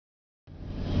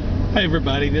Hi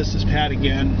everybody, this is Pat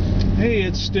again. Hey,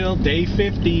 it's still day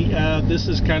 50. This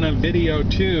is kind of video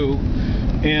 2.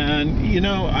 And you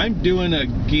know, I'm doing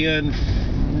again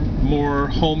more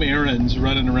home errands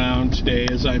running around today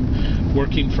as I'm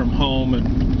working from home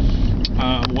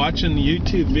and watching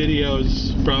YouTube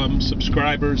videos from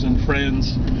subscribers and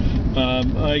friends.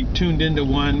 I tuned into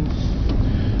one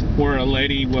where a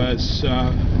lady was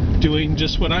doing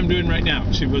just what I'm doing right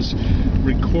now. She was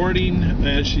recording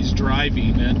as she's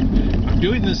driving, and I'm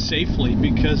doing this safely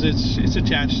because it's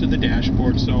attached to the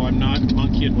dashboard, so I'm not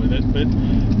monkeying with it. But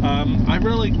I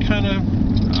really kind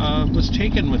of was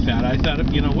taken with that. I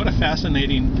thought, you know, what a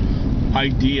fascinating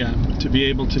idea to be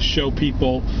able to show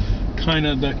people kind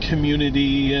of the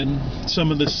community and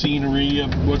some of the scenery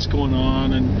of what's going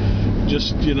on, and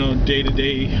just, you know,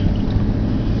 day-to-day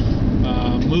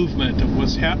movement of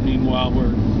what's happening while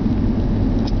we're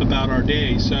about our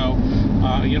day. So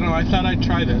you know, I thought I'd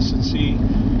try this and see,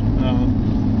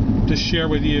 to share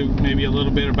with you maybe a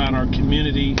little bit about our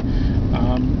community.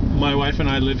 My wife and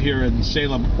I live here in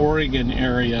Salem, Oregon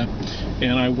area,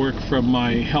 and I work from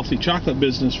my healthy chocolate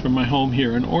business from my home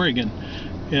here in Oregon.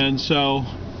 And so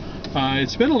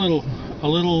it's been a little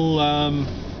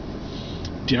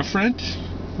different,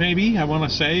 maybe I want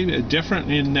to say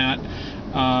different in that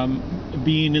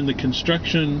being in the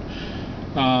construction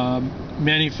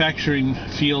manufacturing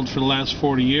field for the last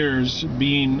 40 years,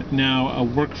 being now a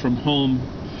work from home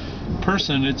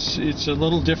person, it's a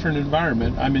little different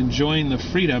environment. I'm enjoying the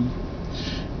freedom,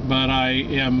 but I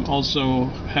am also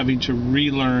having to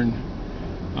relearn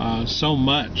so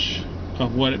much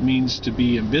of what it means to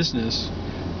be in business,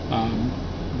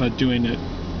 but doing it,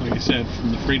 like I said,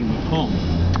 from the freedom of home.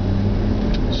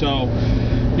 So,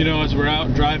 you know, as we're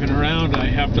out driving around, I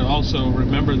have to also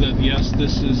remember that, yes,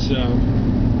 this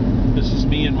is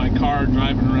me in my car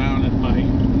driving around in my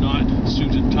not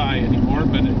suit and tie anymore,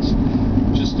 but it's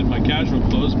just in my casual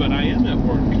clothes. But I am at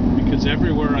work, because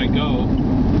everywhere I go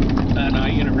and I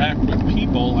interact with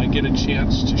people, I get a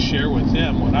chance to share with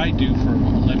them what I do for a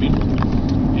living,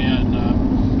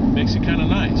 and makes it kind of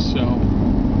nice. So,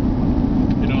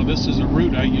 you know, this is a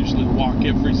route I usually walk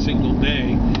every single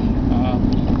day,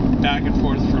 back and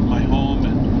forth from my home,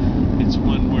 and it's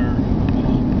one where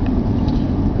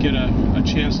get a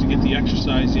chance to get the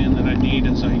exercise in that I need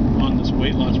as I'm on this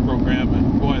weight loss program,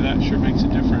 and boy, that sure makes a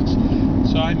difference.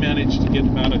 So I managed to get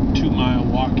about a 2-mile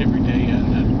walk every day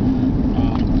in, and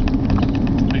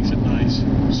makes it nice.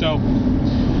 So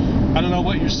I don't know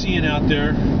what you're seeing out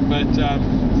there, but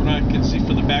from what I can see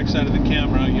from the backside of the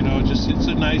camera, you know, just it's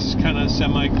a nice kind of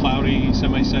semi-cloudy,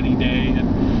 semi-sunny day,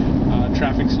 and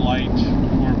traffic's light.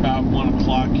 We're about 1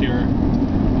 o'clock here,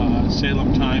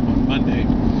 Salem time on Monday.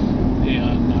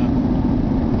 And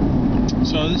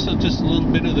so this is just a little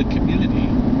bit of the community.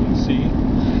 You can see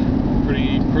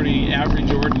pretty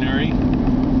average, ordinary,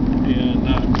 and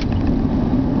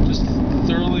just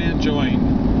thoroughly enjoying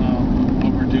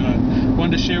what we're doing. I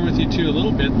wanted to share with you too a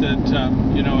little bit that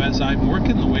you know, as I'm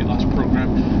working the weight loss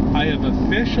program, I have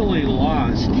officially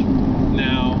lost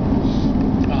now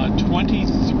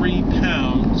 23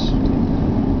 pounds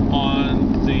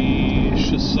on the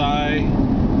Shasai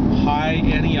high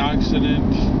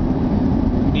antioxidant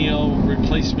meal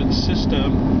replacement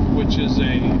system, which is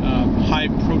a high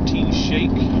protein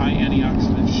shake, high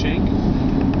antioxidant shake,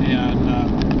 and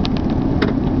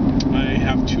I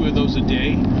have 2 of those a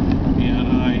day, and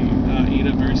I eat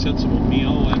a very sensible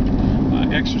meal,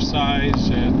 and exercise,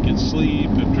 and get sleep,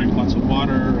 and drink lots of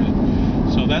water.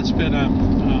 And so that's been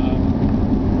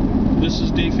this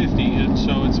is day 50, and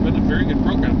so it's been a very good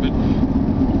program. But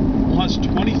lost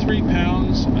 23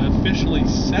 pounds, officially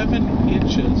 7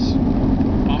 inches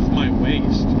off my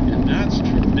waist, and that's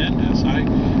tremendous.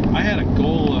 I had a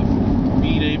goal of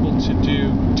being able to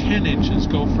do 10 inches,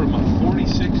 go from a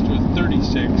 46 to a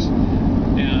 36,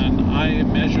 and I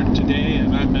measured today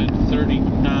and I'm at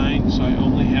 39, so I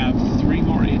only have 3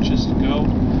 more inches to go,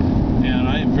 and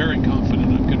I am very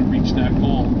confident I'm going to reach that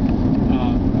goal,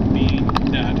 being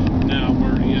that now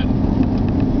we're in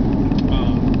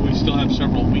we still have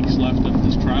several weeks left of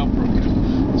this trial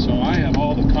program, so I have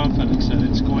all the confidence that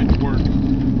it's going to work.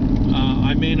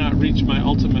 I may not reach my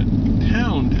ultimate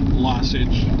pound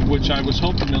lossage, which I was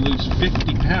hoping to lose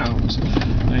 50 pounds,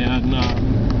 and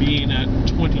being at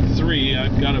 23,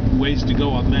 I've got a ways to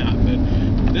go on that. But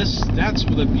that's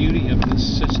the beauty of this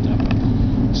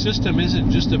system. System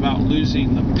isn't just about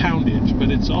losing the poundage, but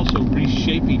it's also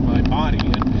reshaping my body,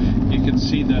 and you can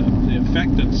see the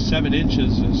effect of 7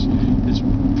 inches is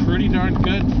pretty darn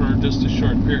good for just a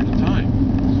short period of time.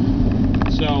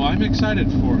 So I'm excited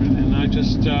for it, and I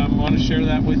just want to share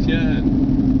that with you,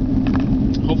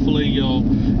 and hopefully you'll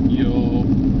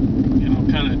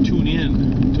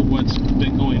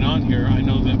here. I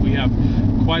know that we have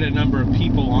quite a number of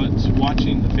people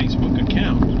watching the Facebook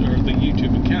account or the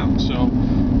YouTube account. So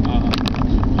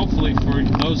hopefully for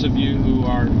those of you who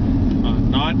are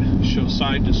not show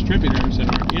side distributors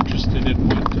and are interested in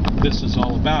what this is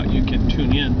all about, you can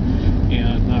tune in,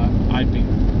 and I'd be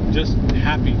just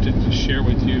happy to share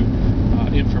with you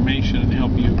information and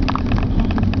help you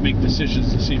make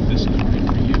decisions to see if this is right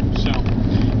for you. So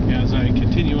as I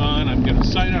continue on, I'm going to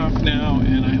sign off now,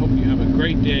 and I hope you have a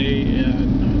great day,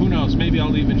 and who knows, maybe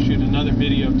I'll even shoot another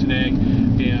video today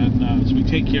and as we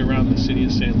take you around the city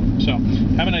of Salem. So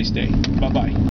have a nice day. Bye-bye.